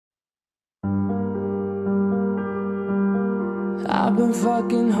I've been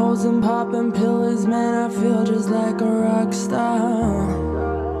fucking hoes and popping pills, man, I feel just like a rock star.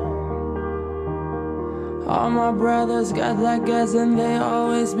 All my brothers got that gas and they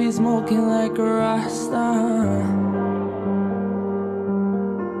always be smoking like a rockstar.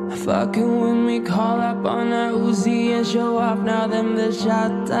 Fucking with me, call up on that Uzi and show off, now them the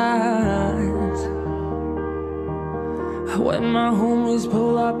shot dies. When my homies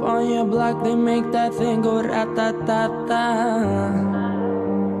pull up on your block, they make that thing go rat-ta-ta-ta.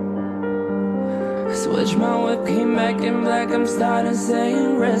 Switch my whip, came back in black, I'm starting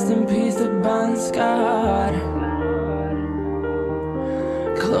saying rest in peace to Bon Scott.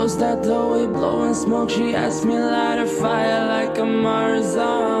 Close that door, we blowing smoke, she asked me light a fire like a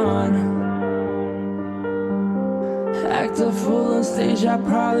Marzon. Act a fool on stage, I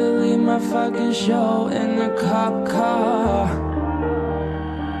probably leave my fucking show in a cop car.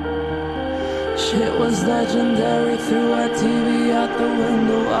 Shit was legendary, threw our TV out the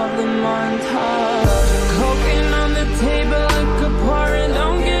window of the montage. Cocaine on the table like a party,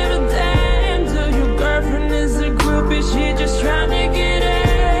 don't give a damn till your girlfriend is a groupie, she just trying to get in.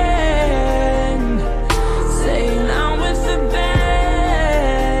 Saying I'm with the band.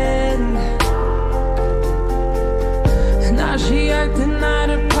 Now she acting out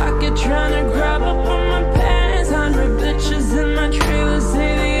of pocket, trying to grab up on my pants. 100 bitches in my trailer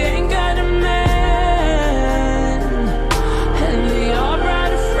say they ain't got a man, and they all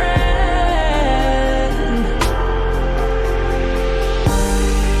brought a friend.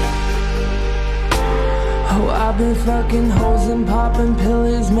 Oh, I've been fucking hoes and popping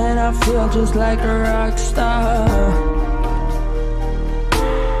pills, man, I feel just like a rock star.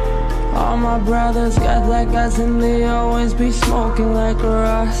 All my brothers got that gas and they always be smoking like a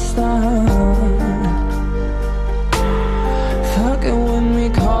rockstar. Fucking with me,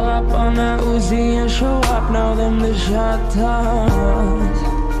 call up on that Uzi and show up, now them the shot toss.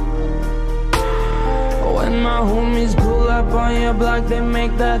 When my homies pull up on your block, they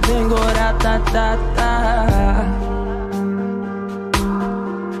make that thing go rat-ta-ta-ta.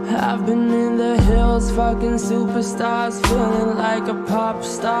 I've been in the hills, fucking superstars, feeling like a pop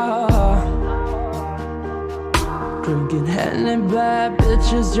star. Drinking Henny, bad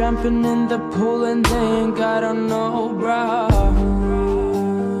bitches jumping in the pool and they ain't got on no bra.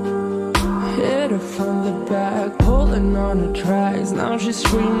 Hit her from the back, pulling on the tracks, now she's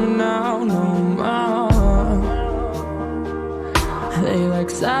screaming out no more. They like,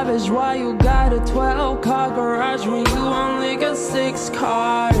 savage, why you got a 12-car garage when you only got 6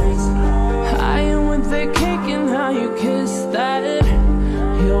 cars? I am with the cake and how you kiss that.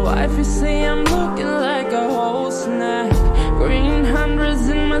 Your wife, you say I'm looking like a whole snack. Green hundreds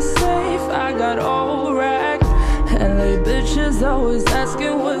in my safe, I got old rack. LA bitches always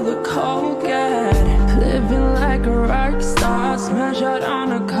asking where the coke at. Living like a rock star, smash out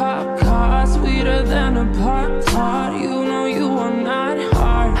on a cop car, sweeter than a Pop-Tart. You know you are not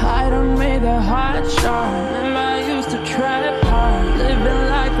hard, I done made the hot shot. Remember I used to trap hard, living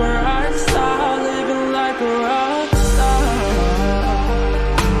like a rock star, living like a rock star.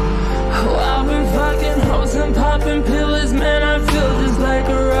 Oh, I've been fucking hoes and popping pills, man, I feel just like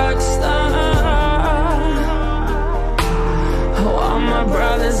a rock star. Oh, all my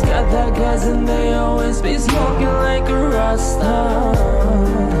brothers got that gas and they always be smoking like a rockstar.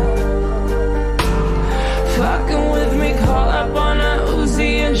 Fucking with me, call up on a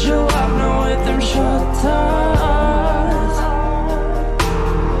Uzi and show up, now with them short time.